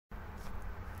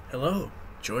Hello,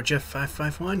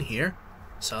 Georgia551 here.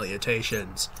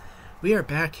 Salutations. We are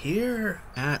back here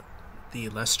at the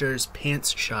Lester's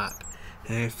Pants Shop.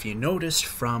 And if you noticed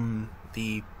from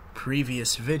the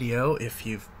previous video, if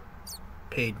you've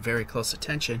paid very close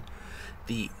attention,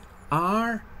 the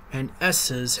R and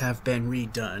S's have been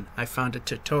redone. I found a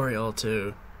tutorial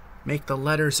to make the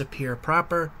letters appear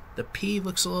proper. The P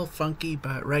looks a little funky,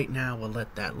 but right now we'll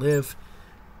let that live.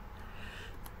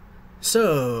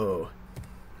 So,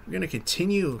 we're going to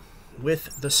continue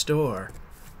with the store.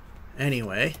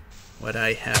 Anyway, what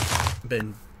I have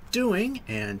been doing,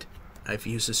 and I've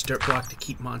used this dirt block to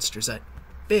keep monsters at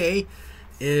bay,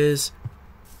 is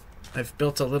I've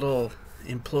built a little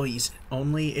employees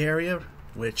only area,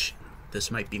 which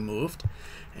this might be moved,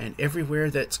 and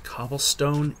everywhere that's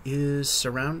cobblestone is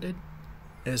surrounded,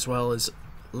 as well as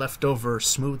leftover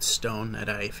smooth stone that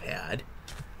I've had,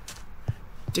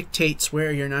 dictates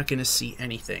where you're not going to see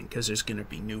anything, because there's going to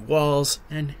be new walls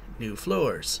and new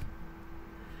floors.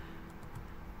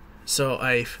 So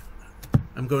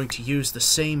I'm going to use the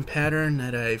same pattern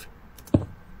that I've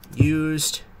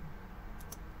used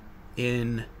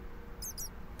in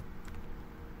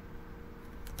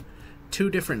two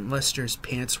different Lester's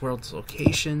Pants World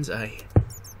locations. I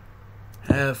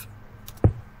have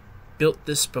built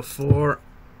this before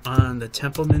on the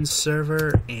Templeman's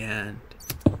server, and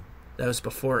that was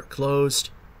before it closed.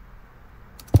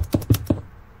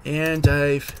 And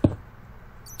I've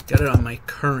got it on my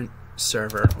current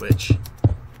server, which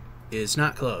is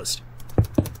not closed.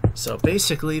 So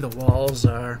basically the walls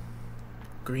are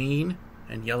green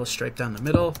and yellow striped down the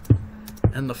middle,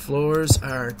 and the floors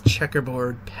are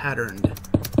checkerboard patterned.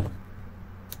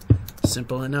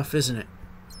 Simple enough, isn't it?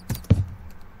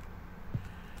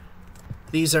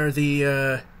 These are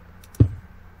the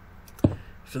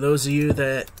for those of you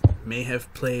that may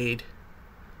have played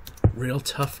real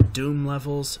tough Doom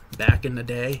levels back in the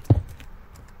day,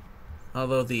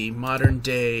 although the modern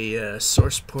day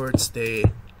source ports, I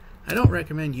don't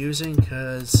recommend using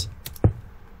because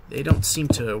they don't seem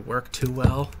to work too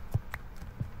well,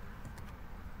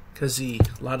 because a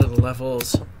lot of the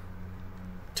levels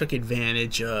took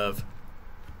advantage of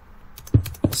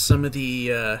some of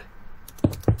the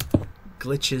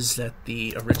glitches that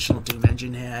the original Doom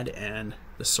engine had and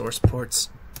the source ports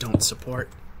don't support.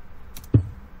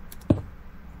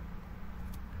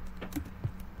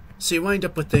 So you wind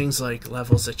up with things like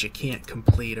levels that you can't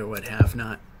complete or what have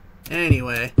not.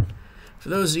 Anyway, for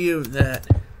those of you that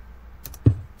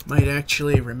might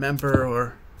actually remember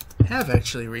or have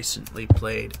actually recently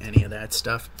played any of that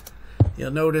stuff,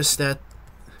 you'll notice that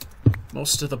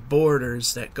most of the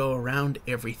borders that go around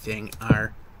everything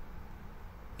are,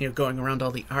 going around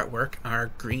all the artwork,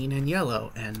 are green and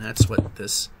yellow, and that's what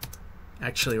this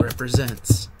actually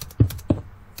represents.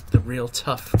 The real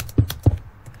tough.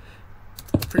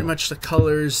 Pretty much the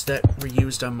colors that were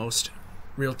used on most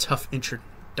real tough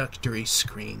introductory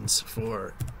screens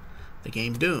for the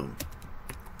game Doom.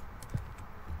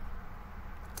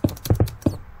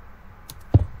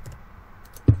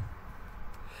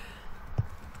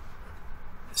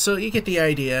 So you get the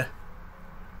idea.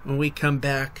 When we come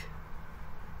back,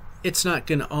 it's not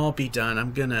going to all be done.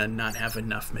 I'm going to not have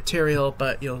enough material,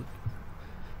 but you'll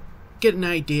get an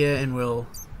idea and we'll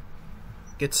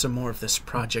get some more of this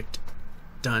project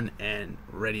done and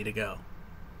ready to go.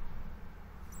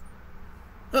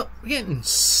 Well, we're getting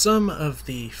some of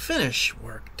the finish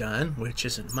work done, which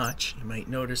isn't much. You might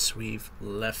notice we've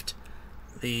left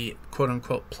the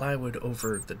quote-unquote plywood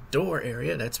over the door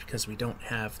area. That's because we don't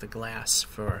have the glass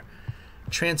for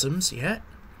transoms yet.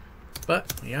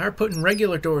 But we are putting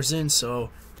regular doors in, so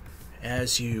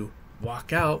as you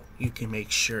walk out, you can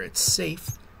make sure it's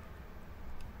safe.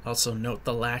 Also note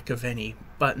the lack of any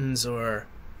buttons or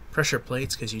pressure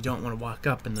plates, because you don't want to walk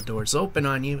up and the door's open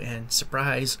on you and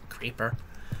surprise, creeper.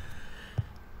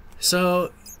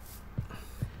 So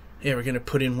yeah, we're going to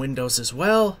put in windows as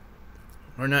well.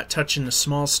 We're not touching the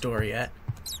small store yet.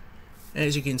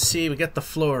 As you can see, we got the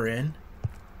floor in,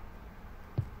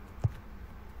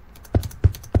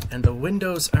 and the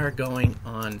windows are going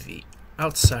on the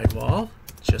outside wall,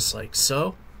 just like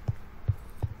so.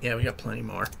 Yeah, we got plenty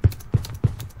more.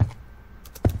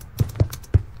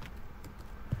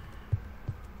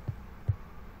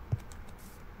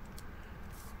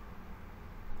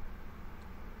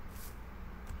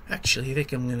 Actually, I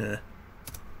think I'm gonna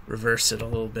reverse it a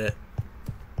little bit.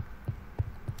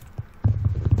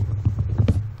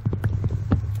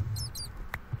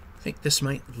 I think this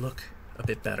might look a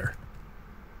bit better.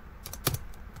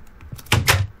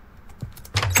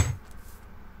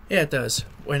 Yeah, it does.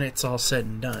 When it's all said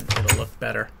and done, it'll look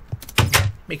better.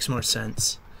 Makes more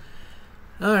sense.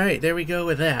 Alright, there we go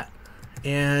with that.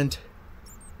 And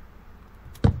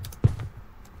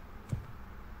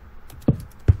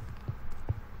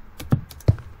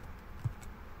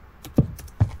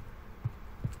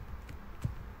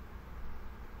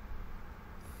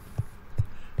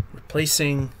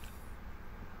replacing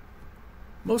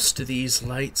most of these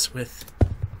lights with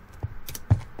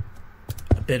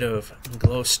a bit of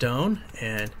glowstone,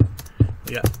 and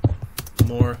we got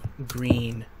more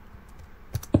green.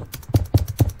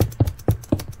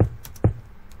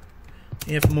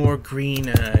 We have more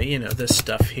green, you know, this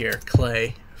stuff here,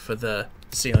 clay for the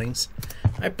ceilings.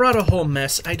 I brought a whole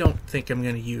mess. I don't think I'm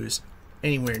going to use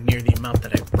anywhere near the amount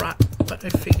that I brought, but I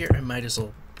figure I might as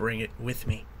well bring it with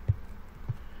me,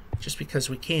 just because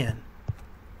we can.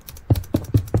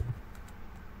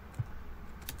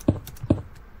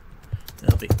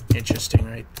 That'll be interesting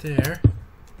right there.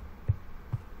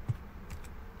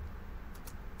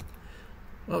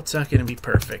 Well, it's not going to be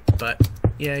perfect, but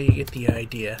yeah, you get the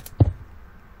idea.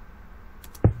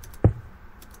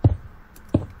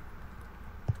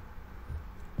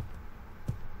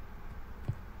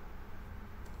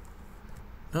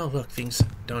 Oh, look, things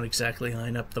don't exactly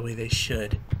line up the way they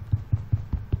should.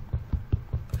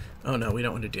 Oh no, we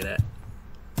don't want to do that.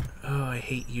 Oh, I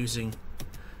hate using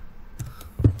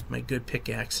my good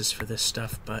pickaxes for this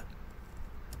stuff, but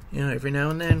you know, every now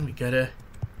and then we gotta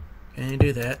kind of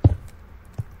do that.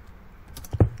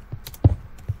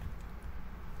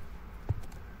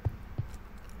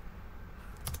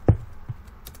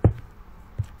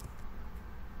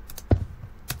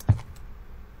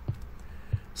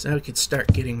 So now we can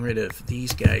start getting rid of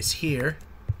these guys here.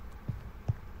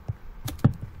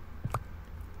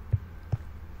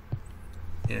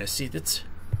 Yeah, see, that's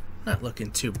not looking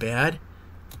too bad.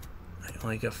 I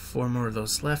only got 4 more of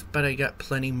those left, but I got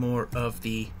plenty more of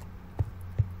the...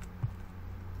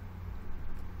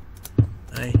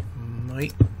 I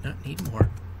might not need more.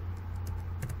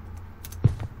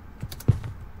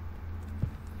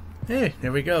 Hey,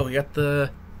 there we go. We got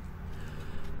the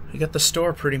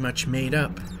store pretty much made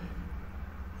up.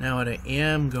 Now what I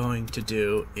am going to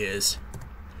do is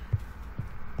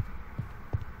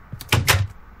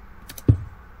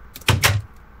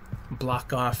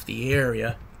block off the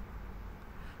area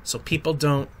so people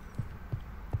don't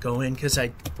go in, because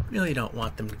I really don't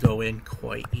want them to go in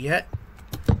quite yet.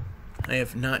 I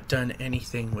have not done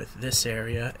anything with this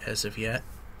area as of yet.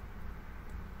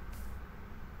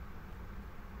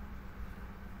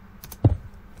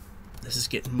 This is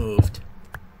getting moved.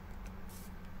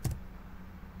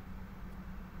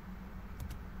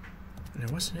 And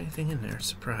there wasn't anything in there,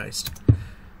 surprised.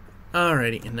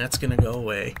 Alrighty, and that's gonna go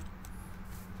away.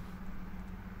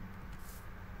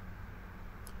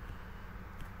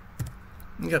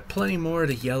 We got plenty more of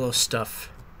the yellow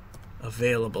stuff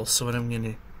available, so what I'm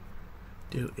gonna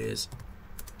do is,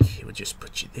 okay, we'll just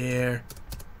put you there.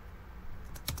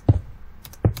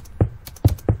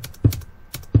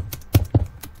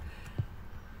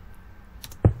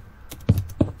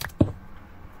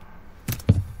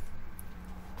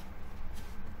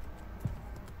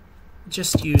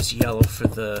 Just use yellow for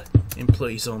the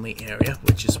employees only area,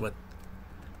 which is what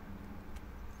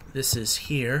this is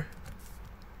here.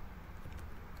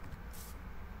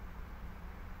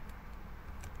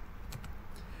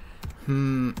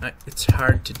 It's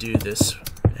hard to do this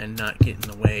and not get in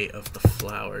the way of the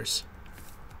flowers.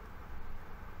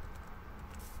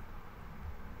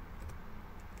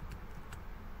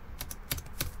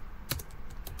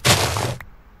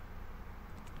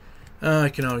 I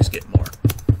can always get more.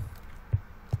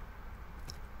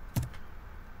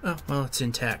 Oh, well, it's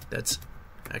intact. That's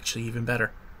actually even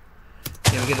better.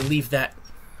 Yeah, we gotta leave that.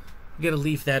 We gotta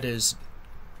leave that as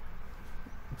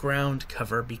ground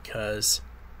cover, because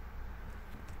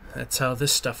that's how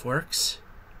this stuff works.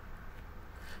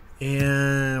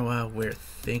 And while we're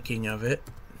thinking of it,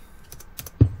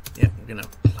 yeah, we're gonna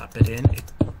plop it in. It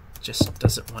just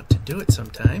doesn't want to do it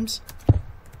sometimes.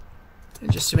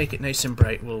 And just to make it nice and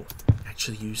bright, we'll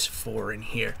actually use 4 in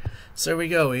here. So there we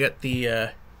go. We got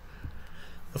the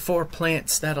 4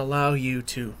 plants that allow you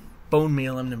to bone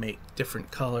meal them to make different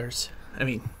colors. I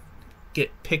mean,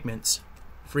 get pigments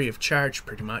free of charge,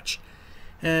 pretty much.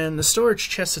 And the storage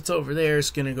chest that's over there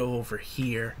is going to go over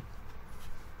here.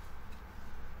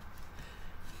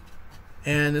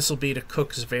 And this will be to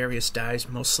cook various dyes,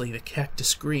 mostly the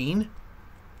cactus green.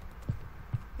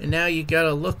 And now you got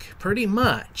to look pretty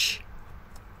much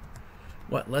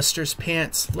what Lester's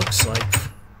Pants looks like,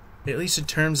 at least in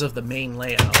terms of the main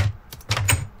layout.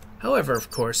 However,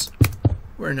 of course,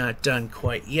 we're not done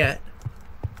quite yet.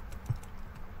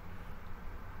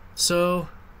 So,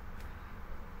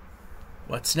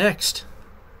 what's next?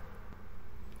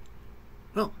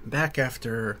 Well, back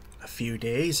after a few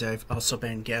days. I've also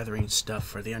been gathering stuff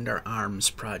for the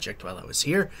underarms project while I was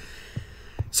here.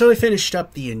 So I finished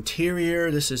up the interior.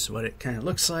 This is what it kind of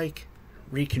looks like.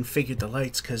 Reconfigured the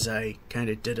lights because I kind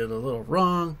of did it a little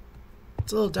wrong.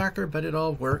 It's a little darker, but it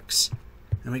all works.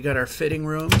 And we got our fitting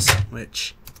rooms,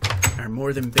 which are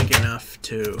more than big enough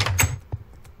to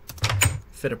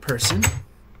fit a person,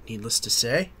 needless to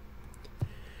say.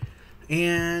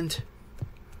 And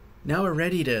now we're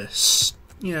ready to,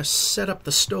 set up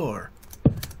the store.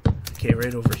 Okay,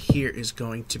 right over here is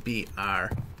going to be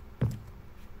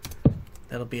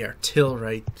that'll be our till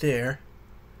right there.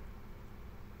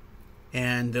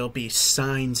 And there'll be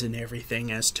signs and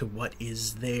everything as to what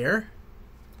is there.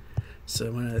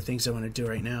 So one of the things I want to do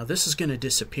right now, this is going to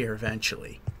disappear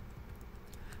eventually,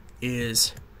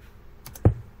 is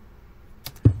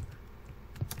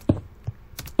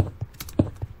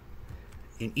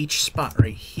in each spot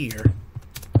right here,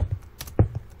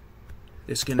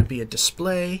 there's going to be a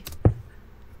display.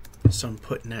 So I'm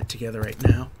putting that together right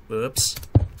now. Whoops,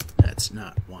 that's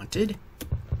not wanted.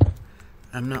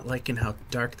 I'm not liking how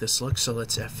dark this looks, so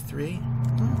let's F3.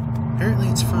 Oh, apparently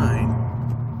it's fine.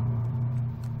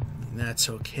 That's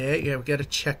okay. Yeah, we got to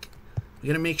check. We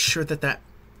got to make sure that that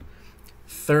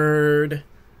third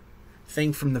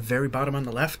thing from the very bottom on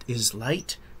the left is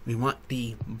light. We want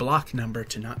the block number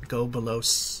to not go below,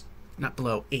 not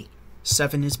below 8.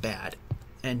 7 is bad,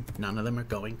 and none of them are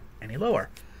going any lower.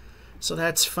 So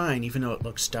that's fine, even though it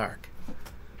looks dark.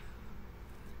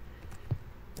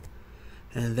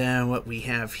 And then what we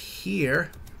have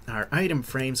here are item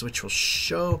frames, which will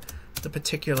show the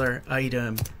particular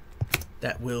item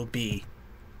that will be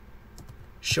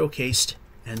showcased.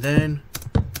 And then,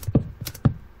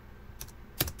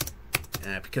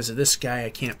 because of this guy, I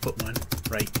can't put one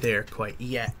right there quite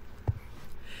yet.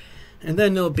 And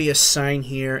then there'll be a sign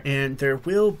here, and there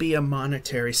will be a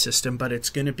monetary system, but it's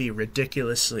going to be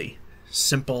ridiculously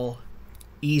simple,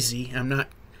 easy. I'm not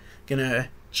going to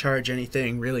charge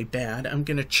anything really bad. I'm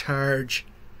going to charge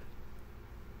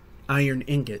iron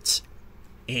ingots.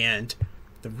 And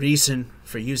the reason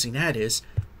for using that is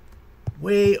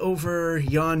way over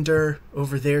yonder,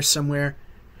 over there somewhere,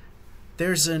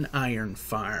 there's an iron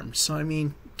farm. So, I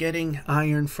mean, getting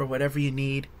iron for whatever you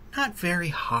need, not very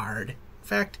hard. In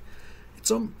fact,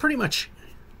 it's pretty much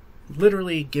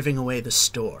literally giving away the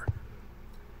store.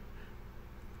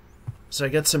 So I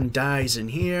got some dyes in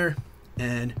here,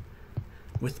 and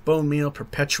with bone meal,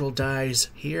 perpetual dyes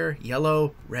here,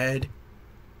 yellow, red,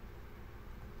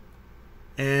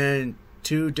 and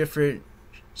 2 different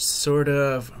sort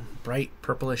of bright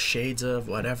purplish shades of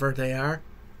whatever they are.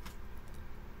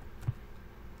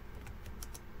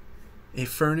 A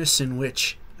furnace in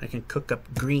which I can cook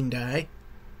up green dye.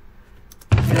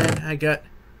 And I got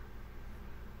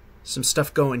some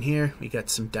stuff going here. We got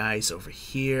some dyes over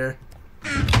here.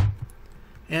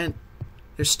 And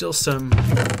there's still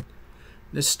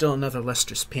another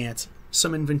Lester's pants,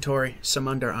 some inventory, some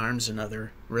underarms, and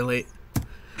other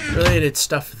related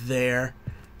stuff there.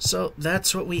 So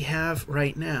that's what we have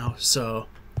right now. So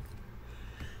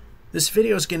this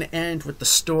video is going to end with the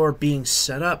store being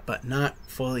set up but not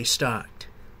fully stocked.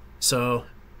 So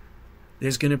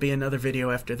there's going to be another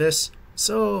video after this.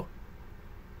 So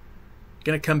I'm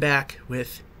going to come back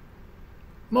with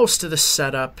most of the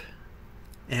setup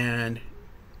and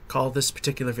call this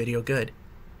particular video good.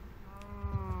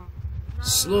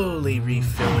 Slowly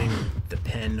refilling the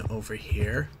pen over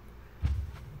here.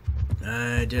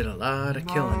 I did a lot of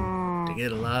killing to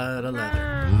get a lot of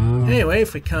leather. Anyway,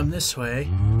 if we come this way,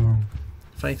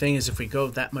 funny thing is if we go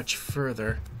that much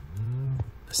further,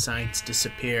 the signs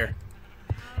disappear.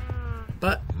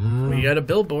 But we got a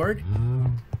billboard,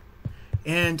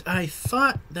 and I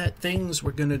thought that things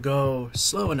were gonna go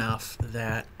slow enough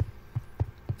that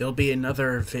there'll be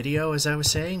another video, as I was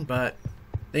saying, but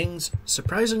things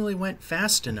surprisingly went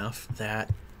fast enough that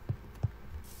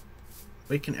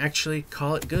we can actually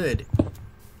call it good.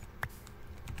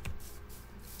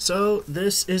 So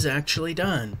this is actually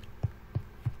done.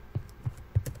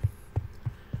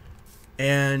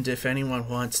 And if anyone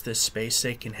wants this space,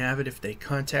 they can have it if they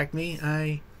contact me.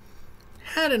 I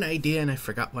had an idea and I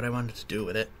forgot what I wanted to do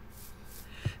with it.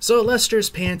 So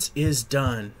Lester's pants is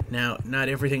done. Now, not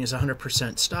everything is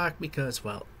 100% stock because,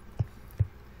 well,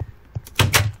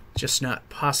 just not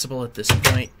possible at this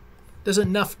point. There's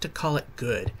enough to call it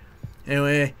good.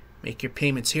 Anyway, make your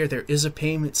payments here. There is a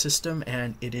payment system,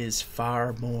 and it is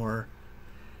far more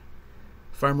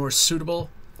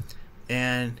suitable.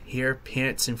 And here,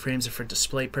 pants and frames are for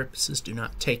display purposes. Do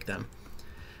not take them.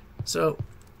 So,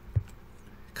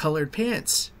 colored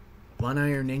pants. 1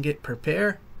 iron ingot per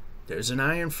pair. There's an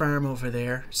iron farm over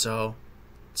there, so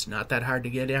It's not that hard to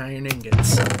get iron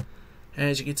ingots.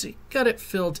 As you can see, got it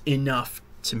filled enough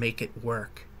to make it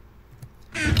work.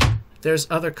 There's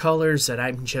other colors that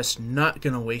I'm just not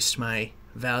going to waste my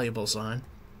valuables on.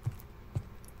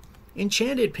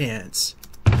 Enchanted pants.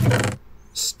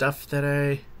 Stuff that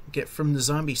I get from the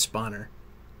zombie spawner.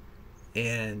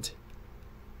 And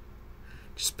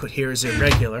just put here as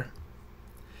irregular.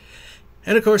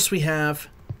 And of course we have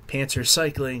pants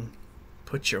recycling.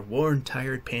 Put your worn,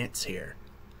 tired pants here.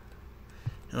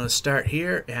 Now let's start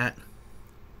here at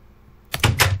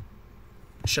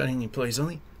shutting employees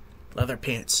only. Leather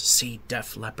pants. See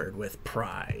Def Leopard with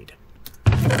pride.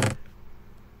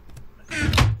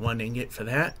 1 ingot for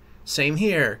that. Same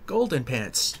here. Golden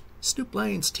pants. Snoop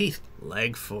Lion's teeth.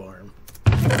 Leg form.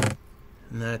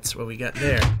 And that's what we got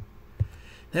there.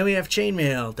 Then we have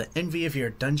chainmail. The envy of your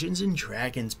Dungeons and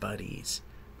Dragons buddies.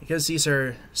 Because these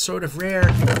are sort of rare,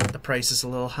 the price is a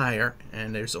little higher,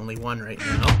 and there's only one right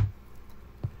now.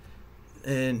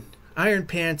 And iron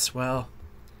pants, well,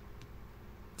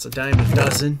 it's a dime a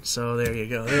dozen, so there you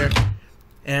go there.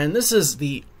 And this is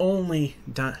the only,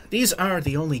 these are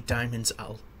the only diamonds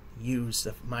I'll use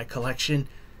of my collection.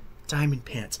 Diamond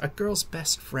pants, a girl's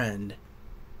best friend.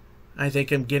 I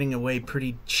think I'm getting away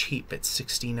pretty cheap at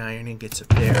 16 iron ingots up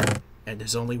there, and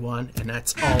there's only one, and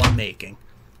that's all I'm making.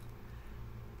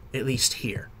 At least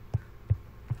here.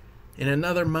 In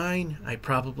another mine, I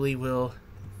probably will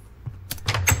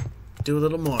do a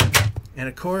little more. And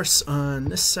of course, on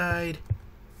this side,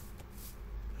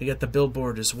 we got the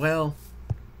billboard as well.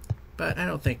 But I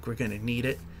don't think we're going to need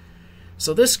it.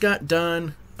 So this got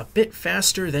done a bit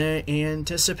faster than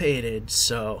anticipated.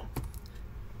 So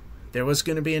there was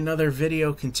going to be another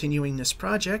video continuing this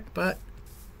project, but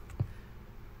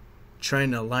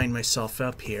trying to line myself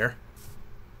up here.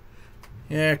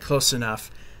 Yeah, close enough.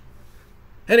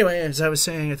 Anyway, as I was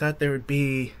saying, I thought there would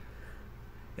be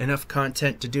enough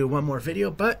content to do one more video,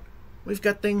 but we've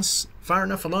got things far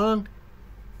enough along.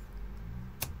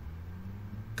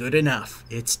 Good enough.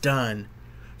 It's done.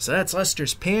 So that's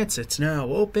Lester's Pants. It's now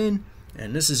open.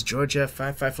 And this is George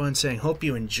F551 saying, hope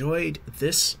you enjoyed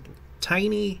this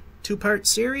tiny 2-part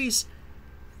series.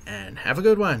 And have a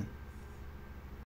good one.